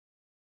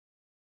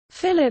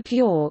Philip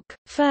Yorke,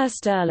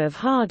 1st Earl of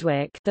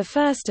Hardwicke, the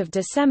 1st of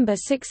December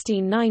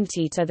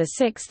 1690 to the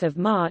 6th of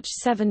March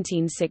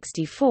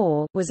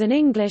 1764, was an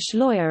English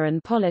lawyer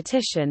and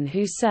politician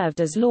who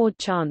served as Lord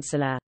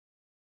Chancellor.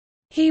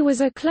 He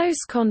was a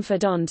close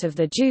confidant of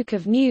the Duke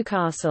of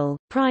Newcastle,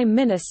 Prime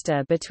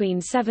Minister between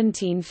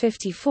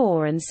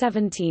 1754 and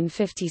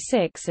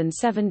 1756 and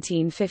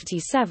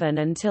 1757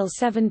 until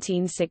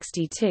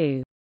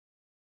 1762.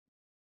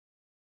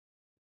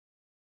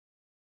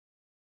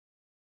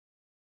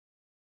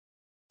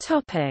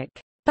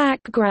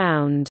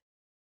 Background.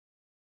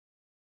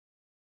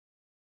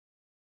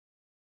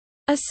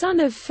 A son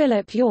of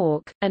Philip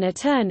Yorke, an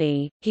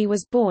attorney, he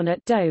was born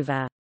at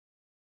Dover.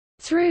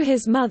 Through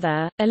his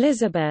mother,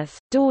 Elizabeth,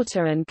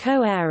 daughter and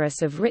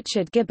co-heiress of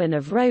Richard Gibbon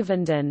of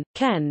Rovenden,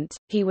 Kent,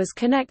 he was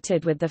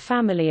connected with the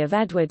family of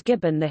Edward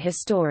Gibbon the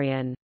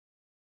historian.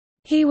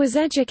 He was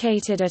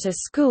educated at a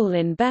school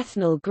in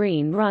Bethnal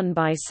Green run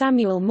by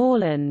Samuel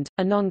Morland,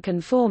 a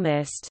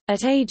nonconformist.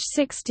 At age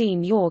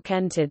 16, Yorke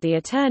entered the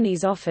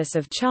attorney's office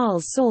of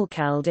Charles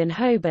Salkeld in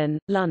Holborn,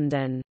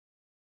 London.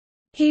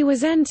 He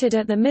was entered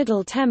at the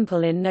Middle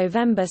Temple in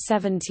November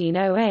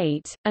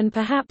 1708, and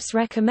perhaps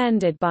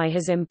recommended by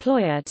his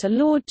employer to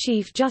Lord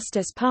Chief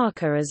Justice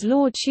Parker as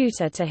Lord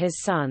Tutor to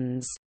his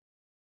sons.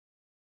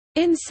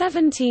 In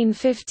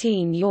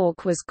 1715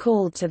 Yorke was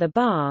called to the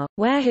bar,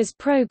 where his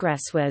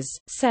progress was,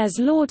 says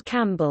Lord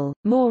Campbell,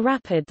 more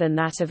rapid than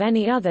that of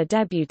any other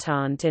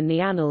debutant in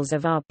the annals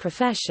of our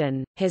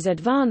profession, his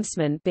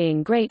advancement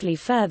being greatly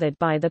furthered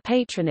by the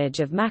patronage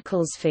of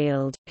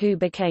Macclesfield, who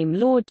became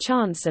Lord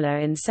Chancellor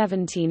in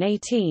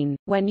 1718,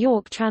 when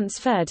Yorke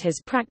transferred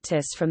his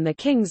practice from the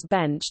King's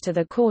Bench to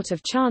the Court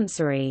of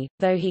Chancery,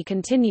 though he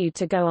continued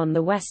to go on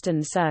the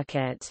Western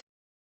Circuit.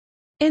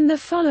 In the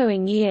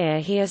following year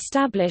he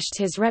established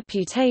his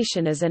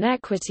reputation as an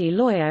equity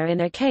lawyer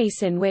in a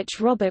case in which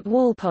Robert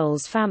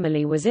Walpole's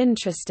family was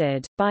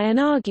interested, by an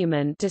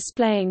argument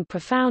displaying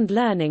profound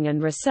learning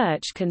and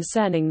research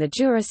concerning the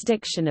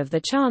jurisdiction of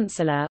the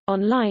Chancellor,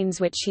 on lines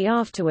which he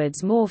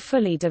afterwards more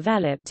fully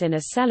developed in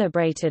a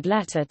celebrated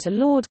letter to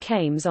Lord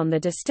Kames on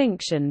the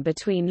distinction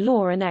between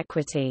law and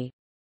equity.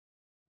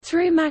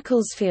 Through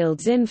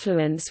Macclesfield's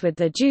influence with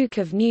the Duke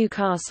of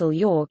Newcastle,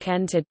 Yorke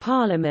entered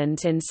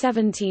Parliament in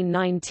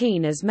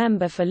 1719 as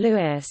member for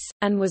Lewes,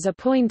 and was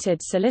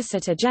appointed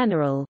Solicitor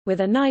General,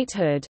 with a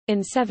knighthood, in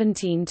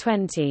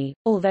 1720,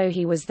 although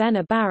he was then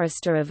a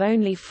barrister of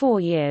only 4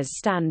 years'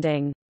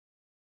 standing.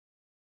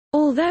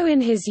 Although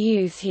in his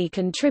youth he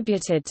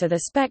contributed to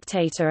the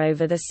Spectator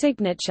over the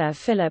signature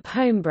Philip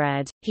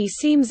Homebred, he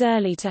seems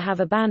early to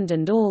have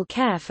abandoned all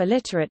care for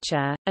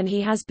literature, and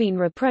he has been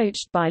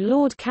reproached by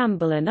Lord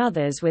Campbell and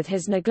others with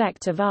his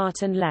neglect of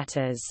art and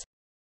letters.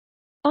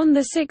 On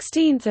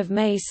 16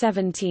 May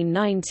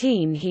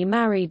 1719 he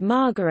married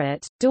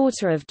Margaret,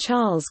 daughter of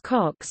Charles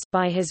Cox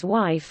by his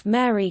wife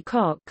Mary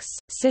Cox,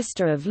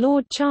 sister of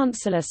Lord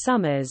Chancellor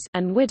Somers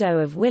and widow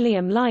of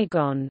William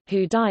Lygon,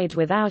 who died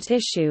without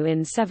issue in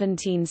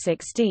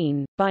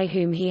 1716, by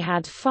whom he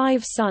had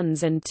 5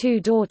 sons and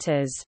 2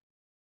 daughters.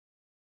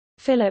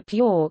 Philip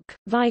Yorke,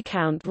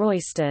 Viscount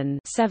Royston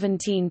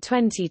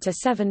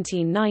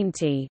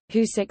 (1720–1790),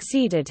 who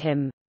succeeded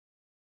him.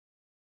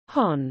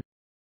 Hon.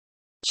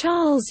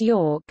 Charles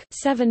Yorke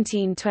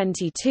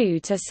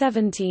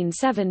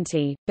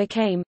 (1722–1770)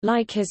 became,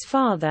 like his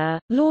father,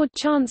 Lord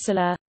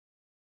Chancellor.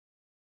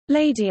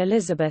 Lady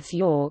Elizabeth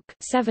Yorke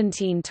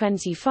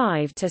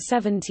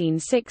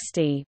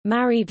 (1725–1760)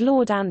 married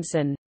Lord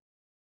Anson.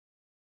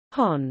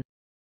 Hon.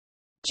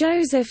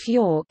 Joseph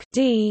Yorke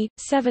d.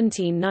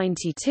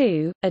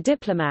 1792, a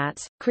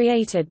diplomat,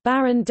 created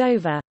Baron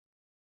Dover.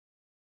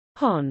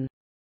 Hon.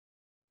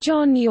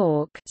 John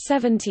Yorke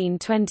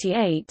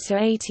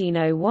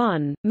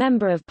 (1728–1801),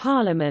 Member of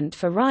Parliament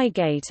for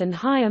Reigate and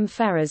Higham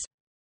Ferrers.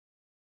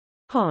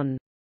 Hon.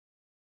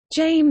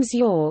 James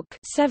Yorke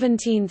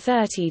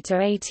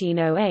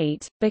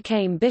 (1730–1808),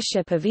 became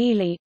Bishop of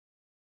Ely.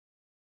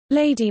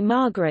 Lady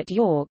Margaret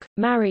Yorke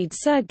married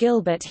Sir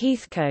Gilbert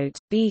Heathcote,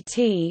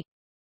 B.T.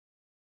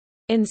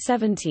 In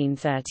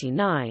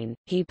 1739,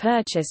 he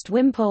purchased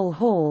Wimpole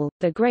Hall,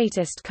 the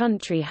greatest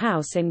country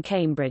house in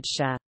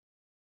Cambridgeshire.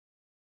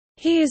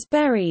 He is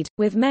buried,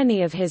 with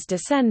many of his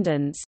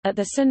descendants, at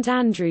the St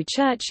Andrew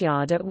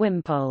churchyard at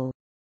Wimpole.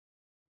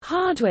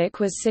 Hardwicke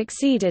was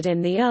succeeded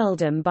in the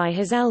earldom by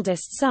his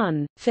eldest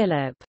son,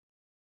 Philip.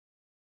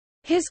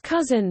 His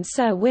cousin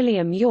Sir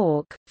William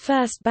Yorke,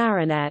 1st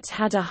Baronet,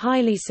 had a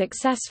highly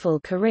successful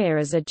career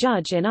as a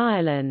judge in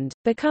Ireland,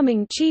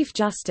 becoming Chief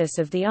Justice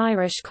of the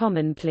Irish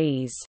Common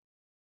Pleas.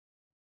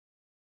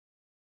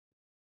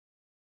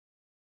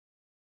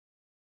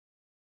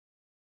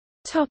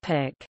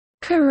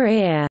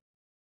 Career.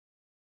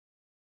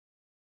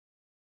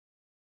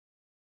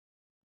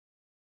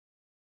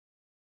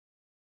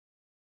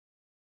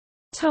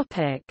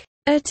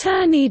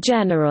 Attorney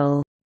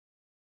General.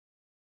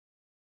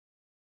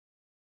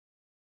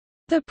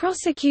 The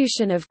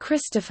prosecution of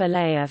Christopher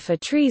Layer for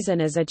treason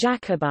as a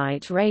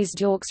Jacobite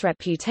raised Yorke's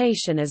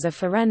reputation as a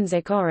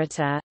forensic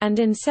orator, and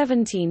in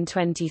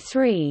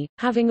 1723,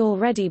 having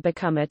already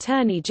become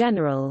Attorney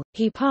General,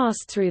 he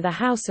passed through the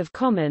House of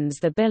Commons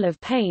the Bill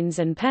of Pains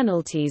and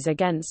Penalties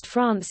against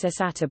Francis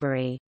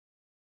Atterbury.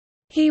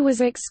 He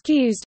was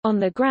excused, on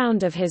the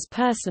ground of his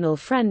personal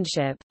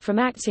friendship, from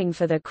acting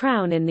for the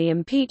Crown in the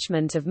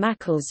impeachment of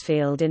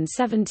Macclesfield in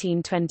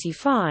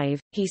 1725.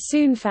 He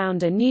soon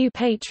found a new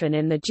patron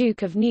in the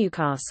Duke of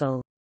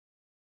Newcastle.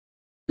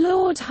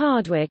 Lord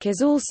Hardwicke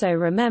is also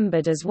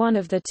remembered as one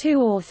of the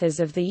two authors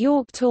of the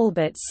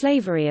Yorke-Talbot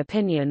slavery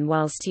opinion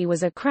whilst he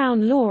was a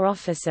Crown law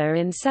officer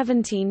in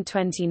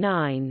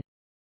 1729.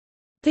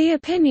 The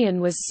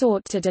opinion was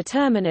sought to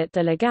determine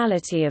the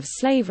legality of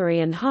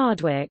slavery, and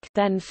Hardwicke,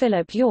 then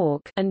Philip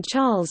Yorke, and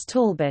Charles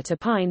Talbot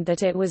opined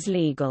that it was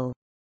legal.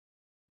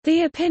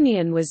 The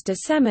opinion was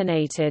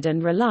disseminated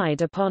and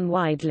relied upon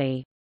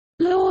widely.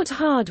 Lord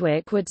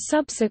Hardwicke would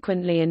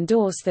subsequently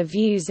endorse the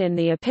views in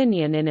the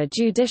opinion in a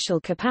judicial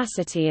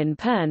capacity in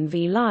Pern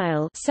v.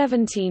 Lyle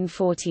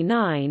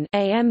 1749,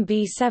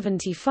 AMB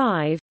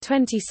 75,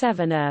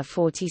 27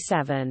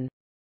 47.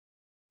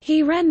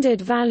 He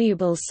rendered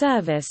valuable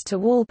service to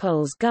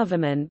Walpole's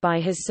government by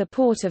his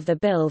support of the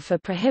Bill for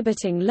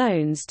prohibiting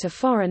loans to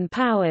foreign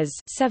powers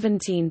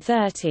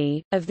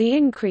 1730, of the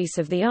increase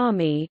of the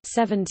army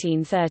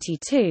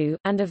 1732,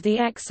 and of the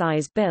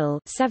Excise Bill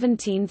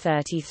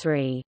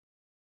 1733.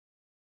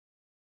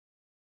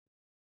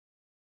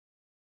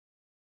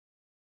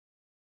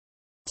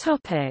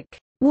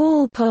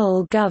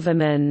 Walpole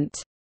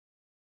government.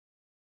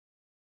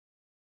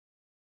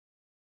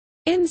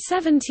 In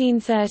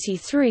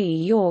 1733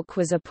 Yorke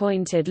was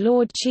appointed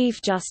Lord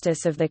Chief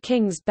Justice of the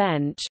King's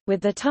Bench,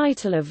 with the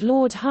title of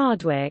Lord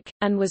Hardwicke,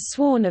 and was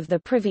sworn of the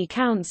Privy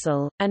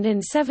Council, and in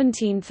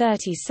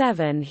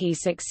 1737 he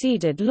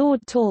succeeded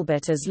Lord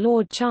Talbot as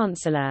Lord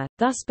Chancellor,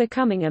 thus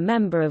becoming a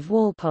member of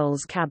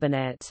Walpole's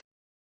cabinet.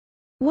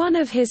 One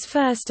of his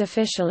first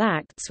official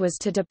acts was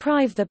to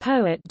deprive the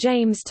poet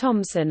James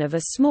Thomson of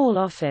a small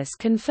office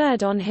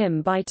conferred on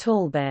him by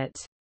Talbot.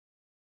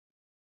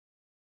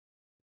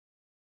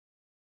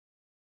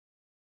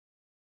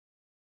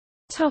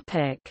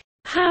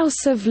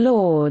 House of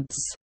Lords.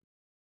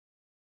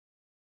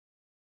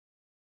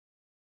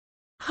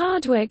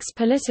 Hardwicke's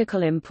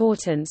political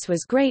importance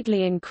was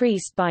greatly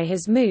increased by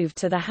his move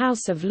to the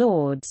House of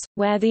Lords,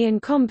 where the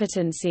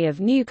incompetency of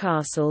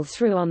Newcastle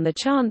threw on the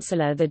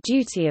Chancellor the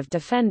duty of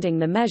defending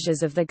the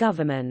measures of the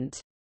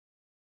government.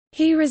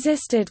 He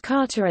resisted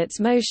Carteret's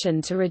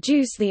motion to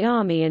reduce the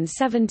army in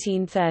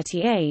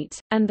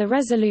 1738, and the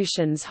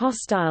resolutions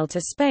hostile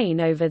to Spain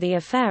over the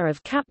affair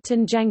of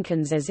Captain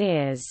Jenkins's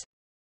ears.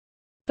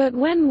 But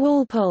when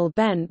Walpole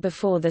bent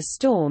before the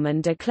storm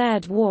and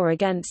declared war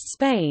against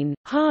Spain,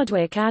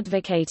 Hardwicke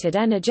advocated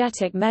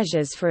energetic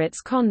measures for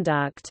its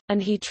conduct,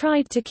 and he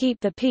tried to keep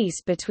the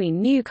peace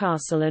between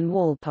Newcastle and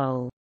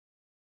Walpole.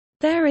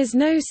 There is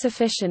no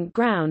sufficient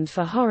ground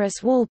for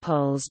Horace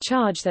Walpole's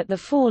charge that the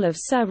fall of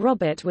Sir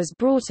Robert was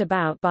brought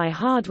about by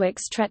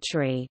Hardwicke's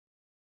treachery.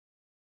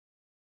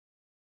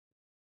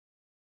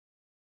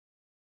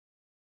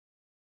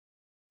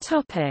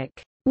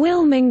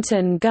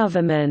 Wilmington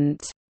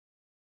government.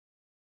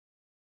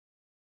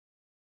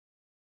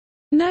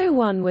 No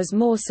one was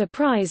more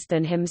surprised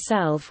than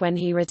himself when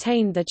he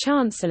retained the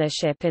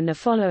chancellorship in the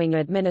following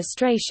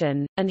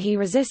administration, and he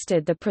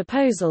resisted the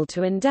proposal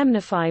to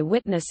indemnify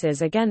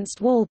witnesses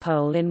against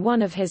Walpole in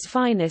one of his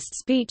finest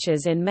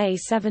speeches in May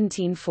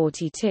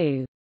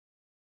 1742.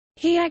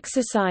 He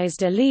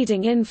exercised a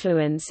leading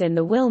influence in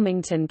the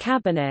Wilmington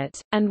cabinet,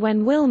 and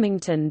when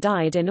Wilmington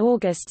died in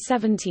August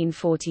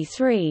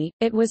 1743,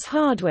 it was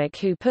Hardwicke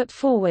who put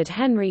forward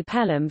Henry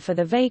Pelham for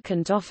the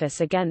vacant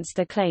office against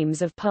the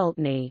claims of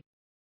Pulteney.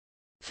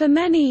 For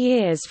many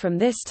years from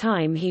this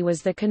time he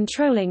was the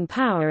controlling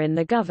power in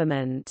the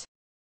government.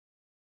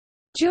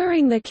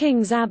 During the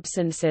king's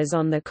absences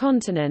on the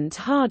continent,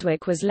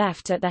 Hardwicke was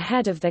left at the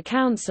head of the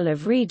Council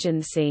of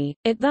Regency.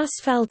 It thus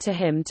fell to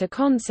him to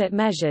concert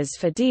measures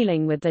for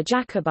dealing with the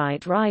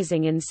Jacobite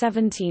rising in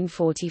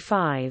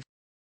 1745.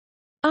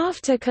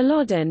 After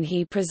Culloden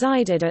he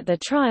presided at the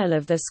trial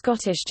of the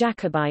Scottish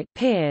Jacobite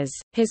peers,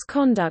 his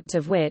conduct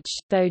of which,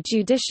 though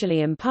judicially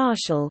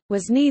impartial,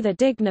 was neither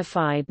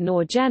dignified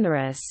nor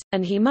generous,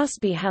 and he must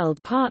be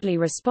held partly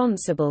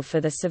responsible for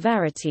the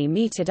severity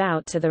meted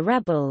out to the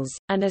rebels,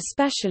 and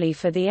especially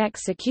for the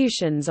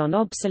executions on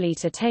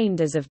obsolete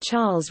attainders of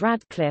Charles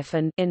Radcliffe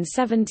and, in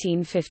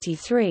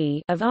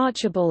 1753, of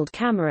Archibald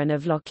Cameron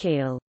of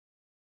Lochiel.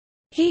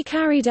 He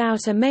carried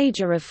out a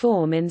major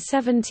reform in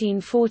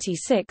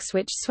 1746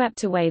 which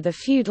swept away the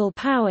feudal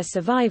power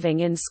surviving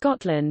in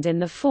Scotland in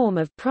the form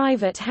of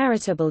private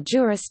heritable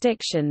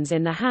jurisdictions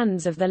in the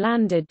hands of the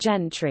landed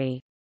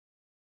gentry.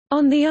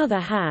 On the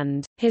other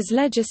hand, his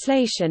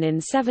legislation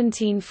in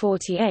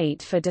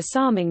 1748 for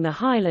disarming the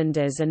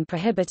Highlanders and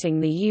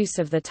prohibiting the use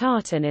of the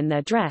tartan in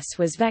their dress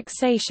was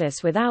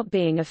vexatious without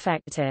being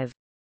effective.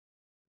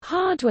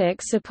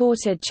 Hardwicke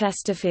supported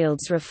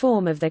Chesterfield's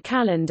reform of the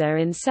calendar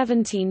in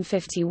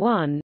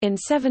 1751. In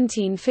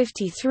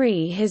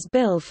 1753, his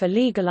bill for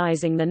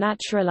legalizing the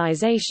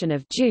naturalization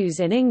of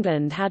Jews in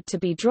England had to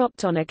be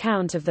dropped on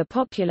account of the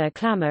popular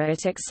clamor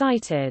it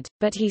excited,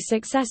 but he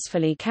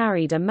successfully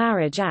carried a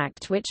Marriage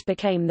Act which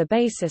became the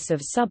basis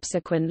of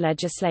subsequent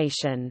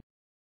legislation.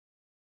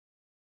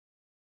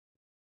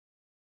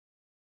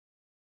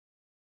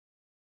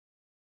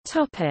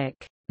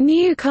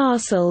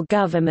 Newcastle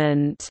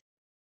government.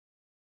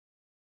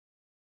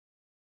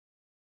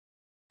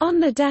 On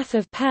the death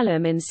of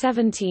Pelham in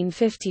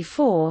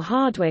 1754,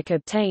 Hardwicke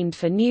obtained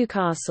for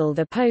Newcastle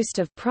the post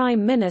of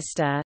Prime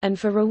Minister, and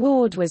for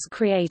reward was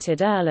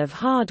created Earl of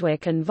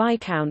Hardwicke and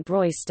Viscount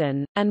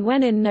Royston, and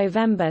when in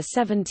November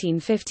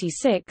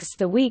 1756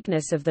 the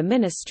weakness of the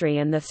ministry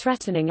and the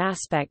threatening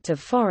aspect of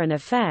foreign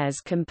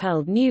affairs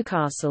compelled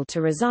Newcastle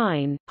to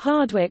resign,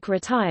 Hardwicke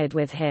retired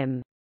with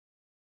him.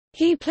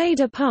 He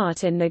played a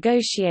part in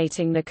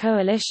negotiating the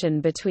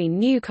coalition between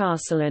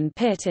Newcastle and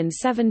Pitt in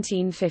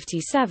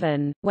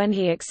 1757, when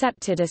he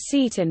accepted a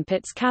seat in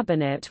Pitt's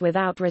cabinet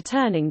without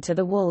returning to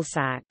the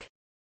woolsack.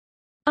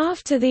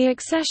 After the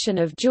accession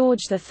of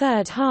George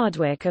III,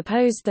 Hardwicke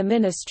opposed the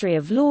ministry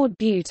of Lord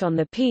Bute on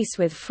the peace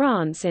with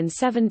France in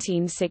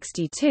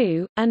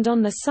 1762, and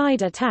on the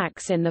cider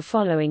tax in the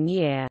following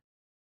year.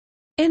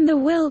 In the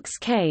Wilkes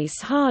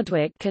case,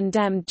 Hardwicke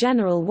condemned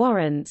general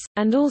warrants,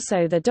 and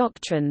also the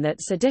doctrine that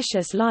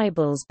seditious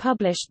libels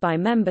published by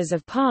members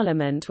of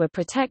Parliament were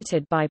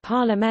protected by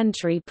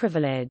parliamentary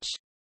privilege.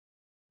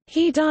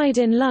 He died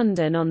in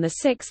London on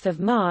 6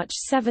 March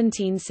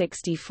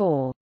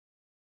 1764.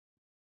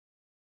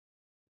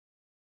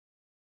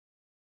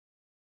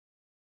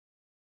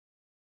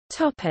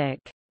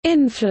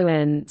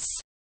 Influence.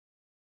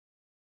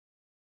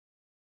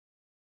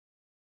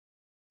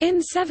 In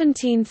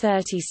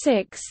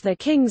 1736 the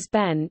King's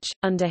Bench,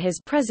 under his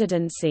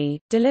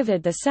presidency,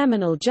 delivered the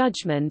seminal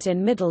judgment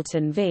in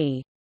Middleton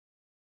v.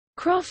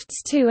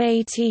 Crofts 2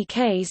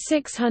 ATK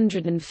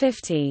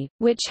 650,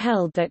 which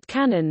held that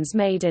canons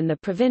made in the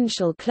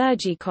provincial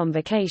clergy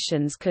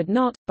convocations could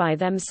not, by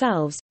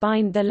themselves,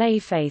 bind the lay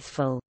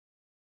faithful.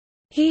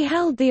 He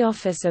held the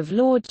office of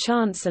Lord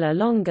Chancellor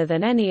longer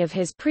than any of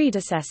his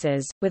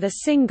predecessors, with a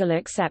single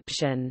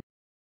exception.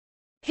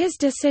 His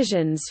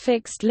decisions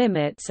fixed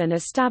limits and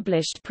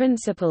established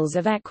principles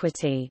of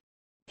equity.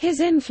 His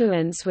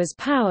influence was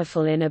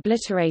powerful in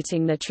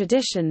obliterating the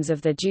traditions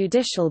of the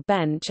judicial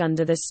bench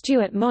under the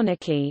Stuart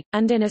monarchy,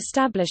 and in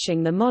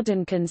establishing the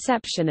modern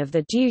conception of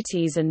the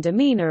duties and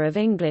demeanour of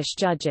English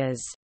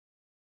judges.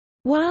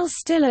 While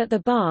still at the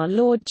bar,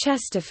 Lord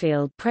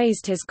Chesterfield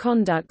praised his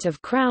conduct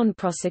of Crown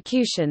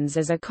prosecutions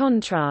as a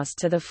contrast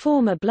to the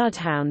former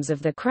bloodhounds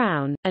of the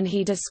Crown, and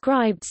he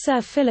described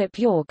Sir Philip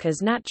Yorke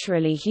as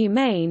naturally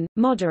humane,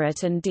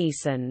 moderate and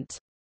decent.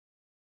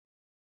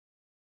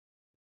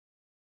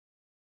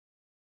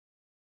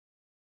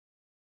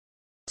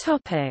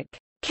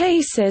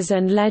 Cases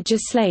and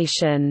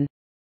legislation.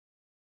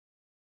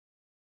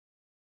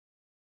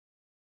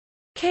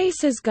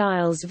 Cases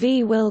Giles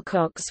v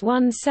Wilcox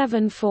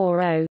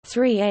 1740-3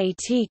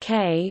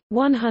 ATK,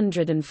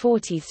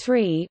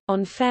 143,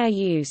 on fair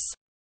use.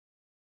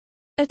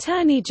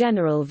 Attorney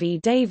General v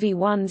Davey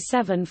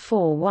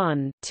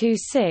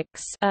 1741-26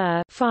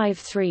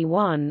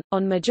 531,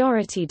 on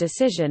majority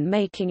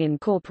decision-making in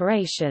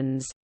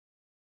corporations.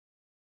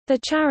 The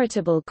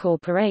Charitable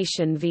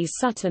Corporation v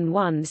Sutton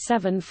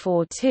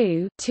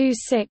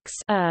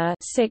 1742-26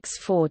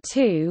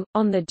 642,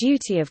 on the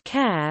duty of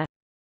care.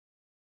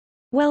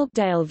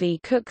 Whelpdale v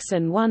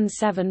Cookson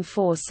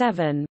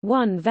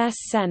 1747-1 Ves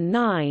Sen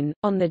 9,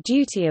 on the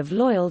duty of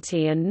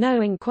loyalty and no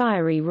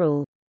inquiry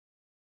rule.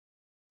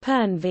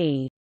 Pern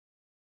v.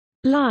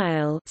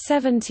 Lyle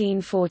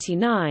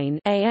 1749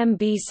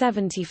 AMB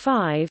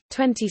 75,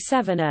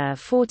 27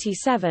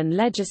 47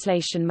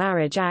 Legislation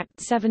Marriage Act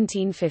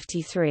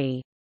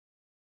 1753.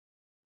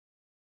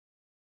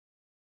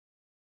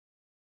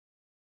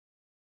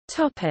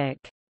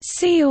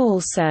 See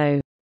also: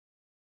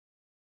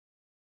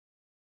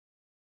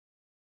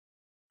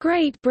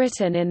 Great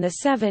Britain in the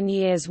 7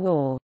 Years'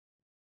 War.